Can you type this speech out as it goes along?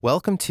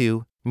Welcome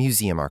to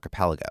Museum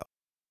Archipelago.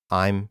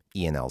 I'm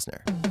Ian Elsner.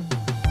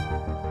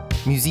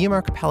 Museum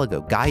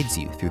Archipelago guides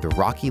you through the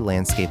rocky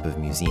landscape of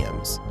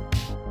museums.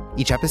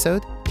 Each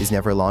episode is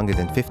never longer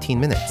than 15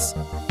 minutes.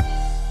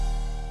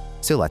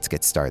 So let's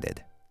get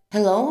started.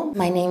 Hello,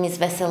 my name is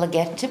Vesela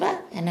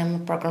Gercheva, and I'm a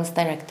programs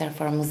director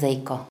for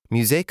Muzejko.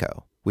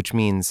 Muzejko, which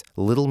means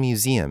Little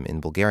Museum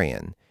in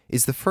Bulgarian,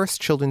 is the first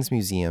children's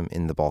museum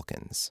in the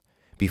Balkans.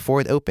 Before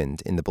it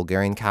opened in the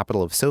Bulgarian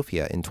capital of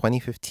Sofia in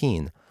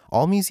 2015,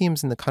 all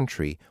museums in the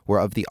country were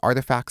of the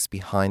artifacts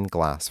behind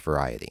glass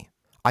variety.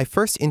 I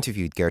first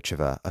interviewed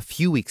Gercheva a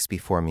few weeks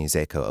before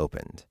Muzejko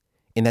opened.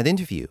 In that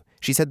interview,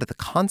 she said that the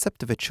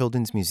concept of a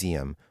children's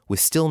museum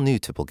was still new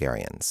to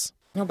Bulgarians.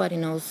 Nobody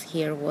knows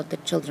here what the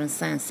Children's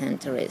Science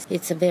Center is.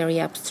 It's a very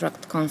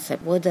abstract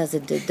concept. What does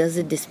it do? Does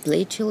it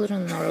display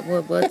children, or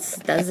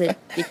does it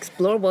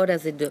explore? What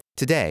does it do?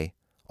 Today,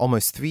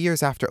 almost 3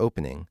 years after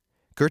opening,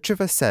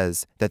 Gercheva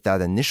says that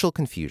initial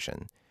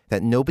confusion,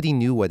 that nobody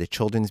knew what a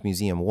children's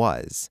museum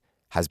was,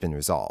 has been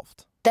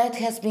resolved. That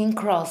has been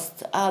crossed.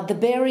 The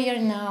barrier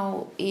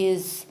now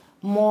is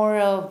more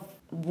of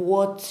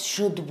what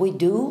should we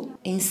do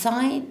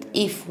inside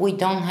if we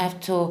don't have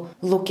to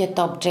look at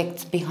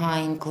objects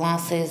behind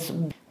glasses.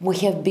 We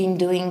have been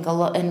doing a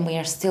lot, and we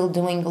are still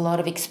doing a lot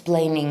of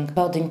explaining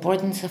about the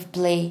importance of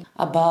play,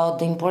 about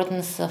the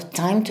importance of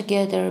time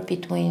together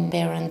between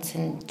parents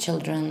and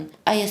children.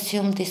 I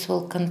assume this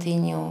will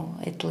continue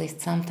at least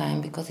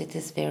sometime because it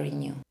is very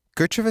new.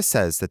 Gercheva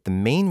says that the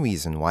main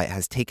reason why it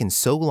has taken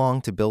so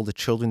long to build a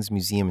children's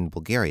museum in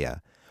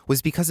Bulgaria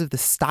was because of the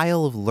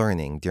style of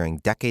learning during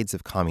decades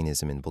of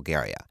communism in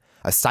Bulgaria,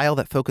 a style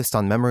that focused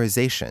on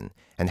memorization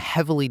and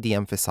heavily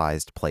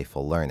de-emphasized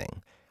playful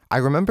learning. I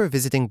remember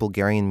visiting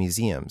Bulgarian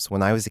museums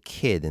when I was a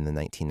kid in the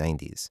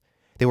 1990s.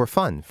 They were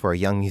fun for a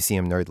young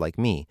museum nerd like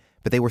me,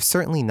 but they were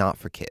certainly not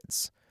for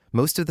kids.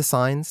 Most of the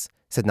signs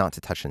said not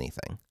to touch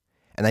anything.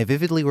 And I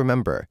vividly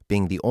remember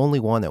being the only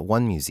one at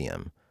one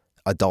museum,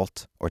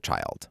 adult or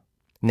child.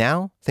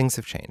 Now, things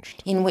have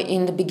changed.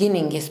 In the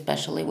beginning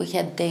especially, we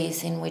had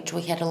days in which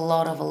we had a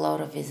lot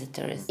of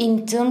visitors.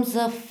 In terms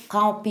of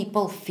how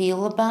people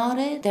feel about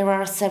it, there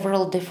are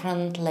several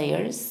different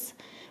layers.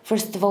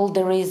 First of all,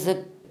 there is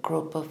a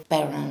group of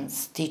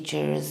parents,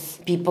 teachers,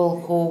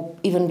 people who,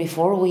 even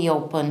before we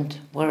opened,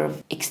 were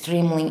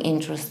extremely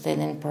interested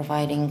in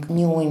providing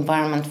new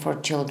environment for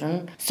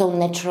children. So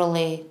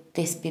naturally,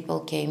 these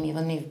people came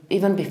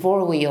even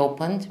before we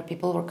opened.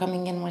 People were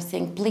coming in and were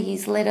saying,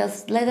 please let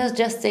us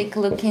just take a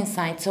look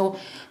inside. So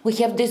we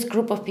have this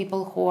group of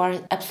people who are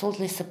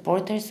absolutely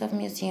supporters of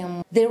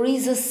museum. There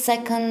is a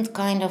second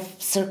kind of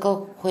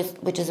circle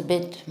which is a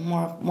bit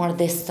more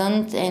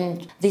distant,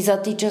 and these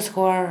are teachers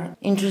who are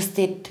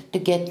interested to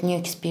get new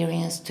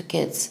experience to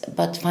kids,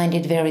 but find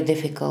it very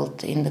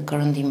difficult in the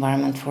current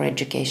environment for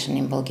education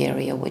in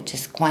Bulgaria, which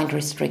is quite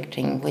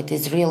restricting. It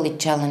is really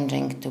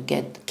challenging to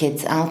get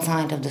kids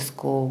outside of the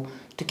school,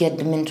 to get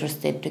them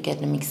interested, to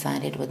get them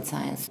excited with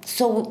science.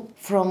 So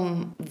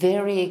from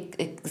very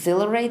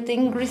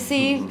exhilarating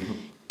receive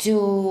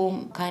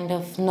to kind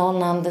of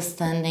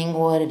non-understanding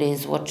what it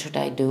is, what should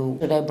I do,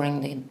 should I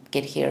bring the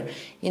kid here?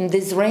 In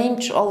this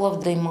range, all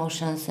of the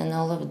emotions and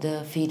all of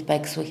the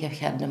feedbacks, we have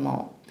had them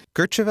all.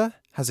 Gercheva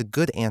has a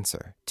good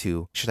answer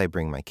to, should I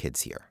bring my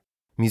kids here?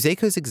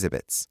 Muzejko's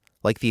exhibits,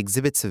 like the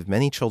exhibits of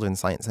many children's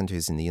science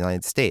centers in the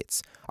United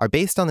States, are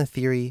based on a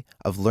theory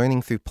of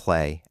learning through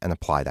play and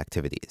applied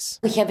activities.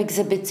 We have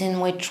exhibits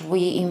in which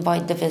we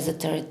invite the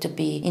visitor to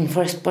be in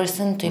first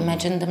person, to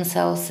imagine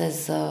themselves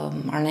as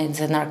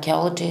an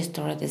archaeologist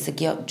or as a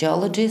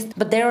geologist.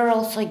 But there are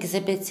also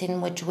exhibits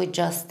in which we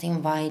just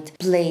invite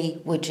play,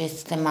 which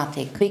is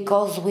thematic,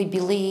 because we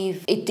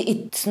believe,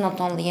 it's not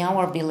only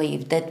our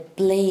belief, that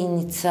play in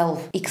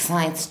itself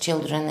excites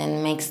children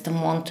and makes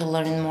them want to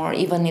learn more,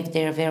 even if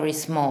they're very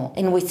small.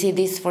 And we see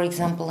this, for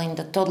example, in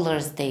the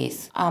toddlers'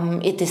 days.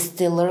 It is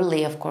still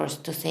early, of course,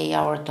 to say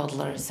our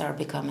toddlers are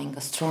becoming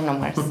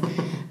astronomers.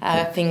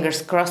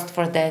 Fingers crossed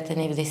for that.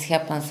 And if this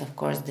happens, of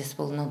course, this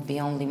will not be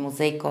only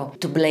Muzejko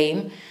to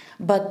blame.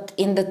 But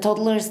in the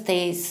toddlers'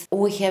 days,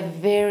 we have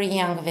very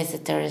young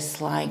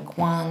visitors, like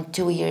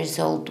 1-2 years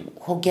old,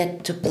 who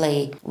get to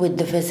play with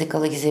the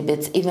physical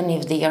exhibits, even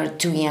if they are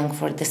too young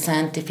for the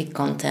scientific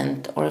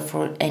content or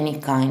for any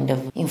kind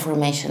of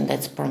information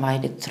that's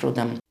provided through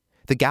them.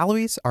 The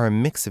galleries are a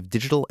mix of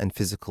digital and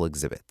physical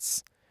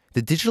exhibits.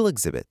 The digital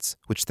exhibits,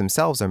 which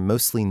themselves are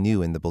mostly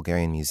new in the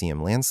Bulgarian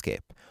museum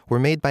landscape, were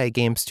made by a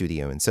game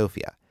studio in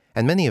Sofia,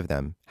 and many of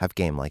them have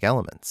game-like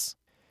elements.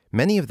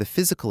 Many of the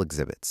physical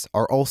exhibits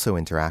are also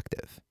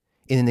interactive.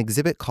 In an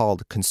exhibit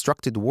called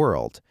Constructed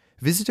World,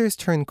 visitors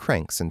turn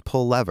cranks and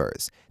pull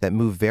levers that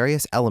move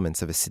various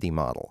elements of a city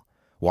model,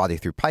 water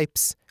through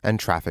pipes and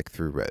traffic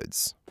through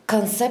roads.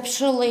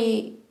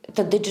 Conceptually,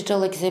 the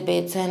digital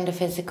exhibits and the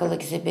physical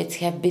exhibits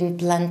have been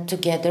planned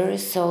together,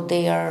 so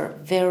they are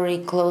very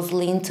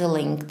closely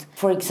interlinked.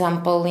 For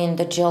example, in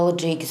the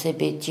geology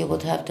exhibit, you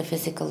would have the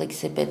physical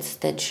exhibits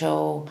that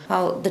show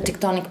how the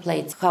tectonic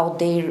plates, how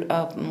they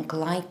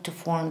collide to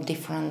form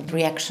different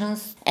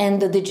reactions.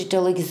 And the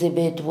digital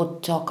exhibit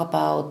would talk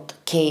about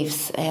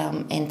caves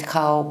and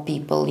how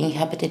people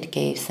inhabited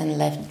caves and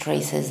left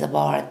traces of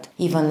art,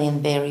 even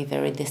in very,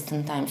 very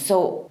distant times.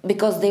 So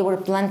because they were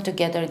planned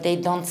together, they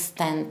don't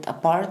stand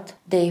apart.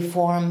 They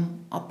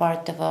form a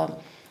part of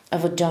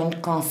a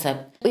joint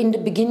concept. In the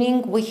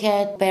beginning, we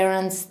had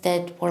parents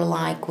that were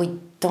like, we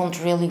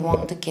don't really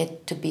want the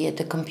kid to be at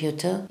the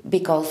computer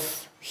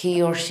because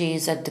he or she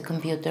is at the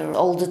computer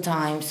all the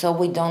time, so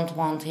we don't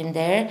want him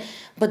there.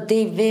 But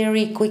they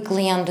very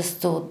quickly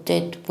understood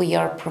that we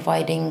are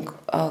providing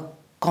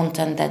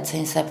content that's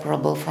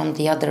inseparable from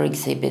the other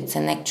exhibits,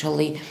 and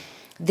actually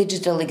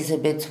digital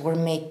exhibits will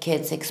make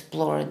kids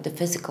explore the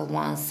physical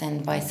ones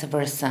and vice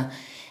versa.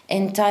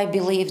 And I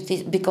believe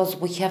this, because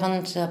we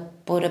haven't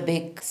put a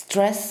big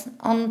stress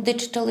on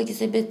digital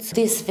exhibits,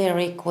 this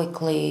very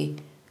quickly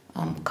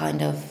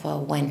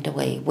went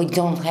away. We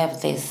don't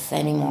have this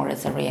anymore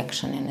as a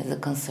reaction and as a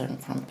concern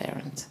from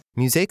parents.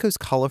 Museico's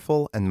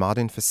colorful and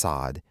modern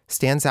facade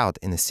stands out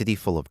in a city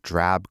full of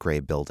drab gray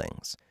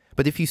buildings.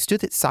 But if you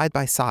stood it side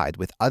by side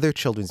with other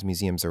children's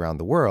museums around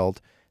the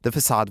world, the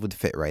facade would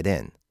fit right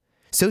in.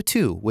 So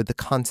too would the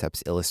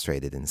concepts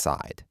illustrated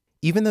inside.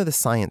 Even though the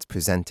science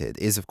presented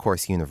is, of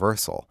course,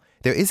 universal,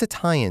 there is a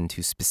tie-in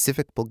to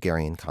specific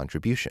Bulgarian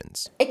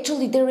contributions.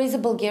 Actually, there is a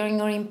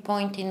Bulgarian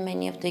point in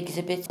many of the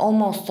exhibits,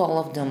 almost all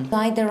of them.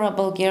 Either a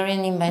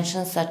Bulgarian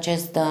invention, such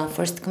as the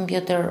first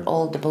computer,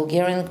 or the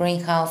Bulgarian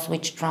greenhouse,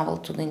 which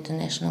traveled to the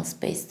International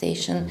Space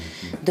Station.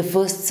 The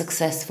first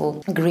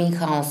successful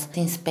greenhouse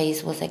in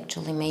space was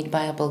actually made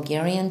by a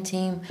Bulgarian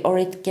team. Or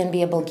it can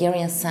be a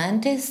Bulgarian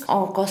scientist,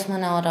 or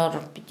cosmonaut,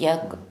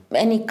 or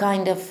any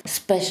kind of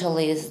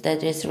specialist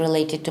that is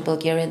related to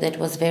Bulgaria. That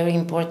was very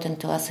important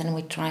to us, and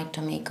we tried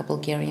to make a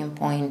Bulgarian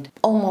point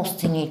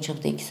almost in each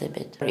of the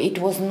exhibits. It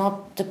was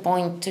not the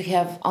point to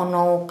have on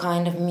all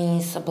kind of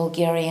means a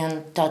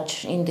Bulgarian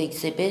touch in the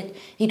exhibit.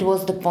 It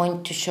was the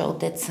point to show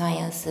that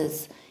science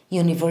is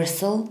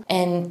universal,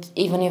 and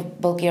even if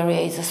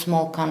Bulgaria is a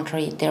small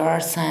country, there are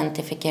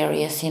scientific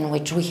areas in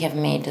which we have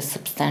made a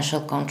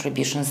substantial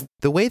contributions.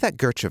 The way that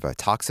Gercheva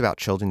talks about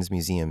children's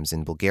museums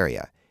in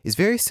Bulgaria is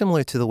very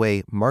similar to the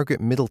way Margaret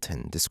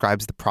Middleton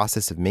describes the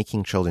process of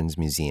making children's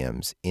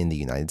museums in the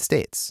United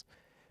States.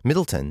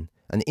 Middleton,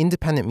 an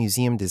independent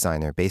museum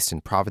designer based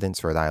in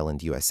Providence, Rhode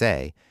Island,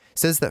 USA,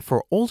 says that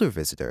for older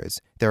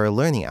visitors, there are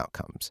learning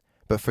outcomes,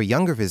 but for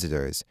younger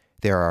visitors,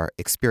 there are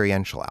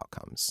experiential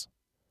outcomes.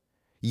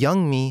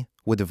 Young me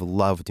would have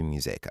loved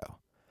Museico.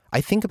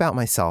 I think about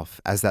myself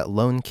as that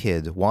lone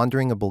kid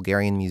wandering a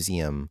Bulgarian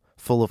museum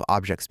full of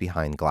objects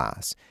behind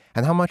glass,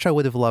 and how much I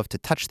would have loved to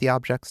touch the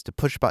objects, to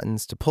push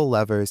buttons, to pull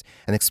levers,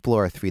 and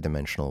explore a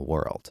three-dimensional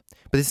world.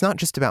 But it's not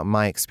just about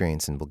my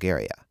experience in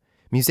Bulgaria.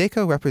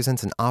 Museico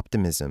represents an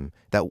optimism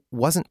that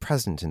wasn't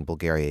present in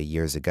Bulgaria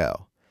years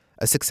ago.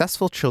 A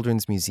successful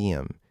children's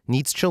museum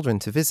needs children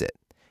to visit,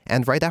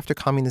 and right after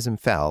communism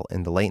fell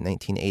in the late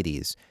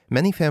 1980s,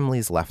 many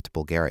families left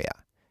Bulgaria.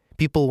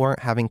 People weren't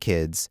having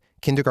kids,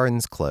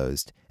 kindergartens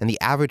closed, and the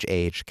average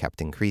age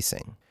kept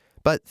increasing.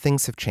 But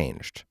things have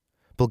changed.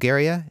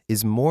 Bulgaria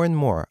is more and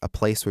more a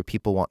place where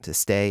people want to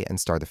stay and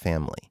start a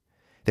family.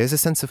 There's a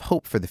sense of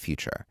hope for the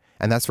future,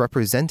 and that's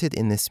represented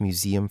in this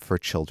museum for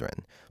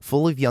children,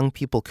 full of young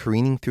people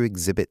careening through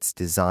exhibits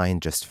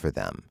designed just for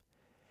them.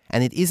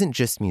 And it isn't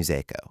just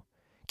Museico.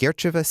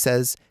 Gercheva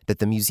says that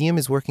the museum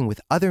is working with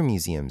other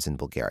museums in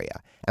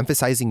Bulgaria,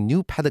 emphasizing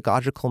new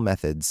pedagogical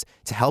methods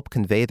to help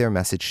convey their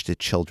message to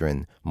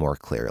children more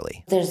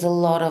clearly. There's a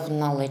lot of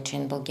knowledge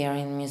in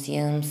Bulgarian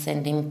museums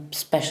and in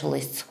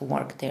specialists who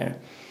work there.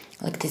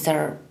 These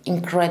are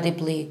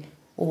incredibly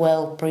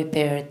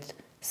well-prepared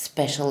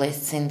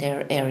specialists in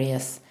their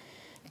areas.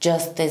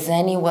 Just as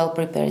any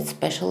well-prepared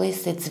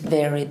specialist, it's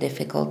very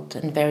difficult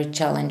and very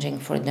challenging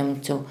for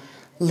them to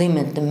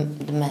limit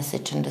the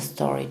message and the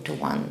story to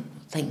one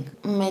thing.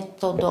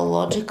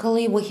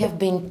 Methodologically, we have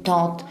been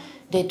taught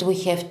that we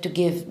have to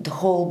give the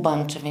whole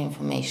bunch of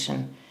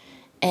information.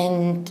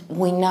 And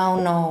we now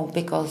know,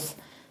 because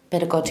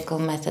pedagogical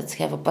methods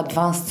have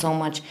advanced so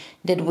much,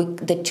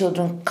 that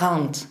children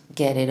can't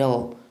get it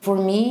all. For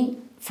me,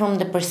 from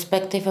the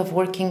perspective of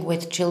working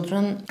with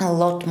children, a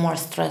lot more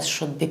stress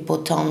should be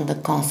put on the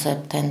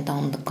concept and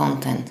on the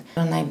content.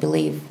 And I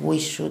believe we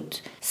should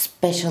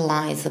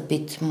specialize a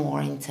bit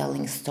more in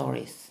telling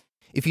stories.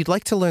 If you'd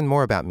like to learn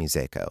more about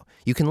Museico,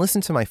 you can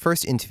listen to my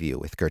first interview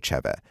with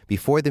Gercheva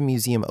before the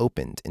museum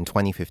opened in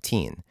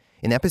 2015,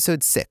 in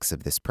episode 6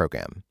 of this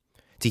program.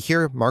 To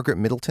hear Margaret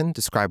Middleton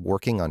describe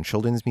working on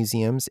children's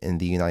museums in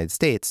the United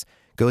States,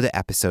 go to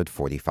episode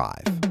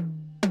 45.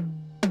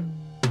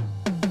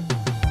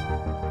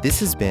 This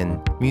has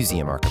been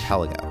Museum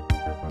Archipelago.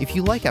 If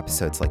you like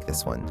episodes like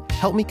this one,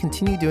 help me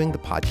continue doing the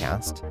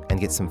podcast and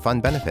get some fun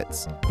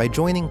benefits by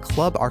joining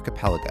Club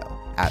Archipelago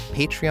at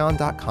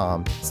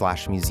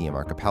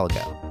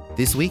patreon.com/museumarchipelago.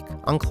 This week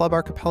on Club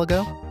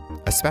Archipelago,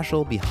 a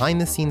special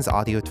behind-the-scenes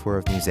audio tour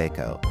of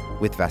Museko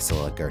with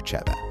Vesela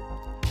Gercheva.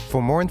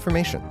 For more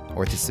information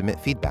or to submit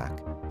feedback,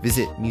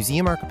 visit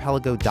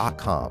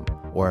museumarchipelago.com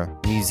or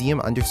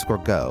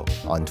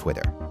museum_go on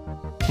Twitter.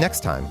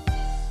 Next time,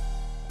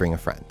 bring a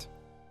friend.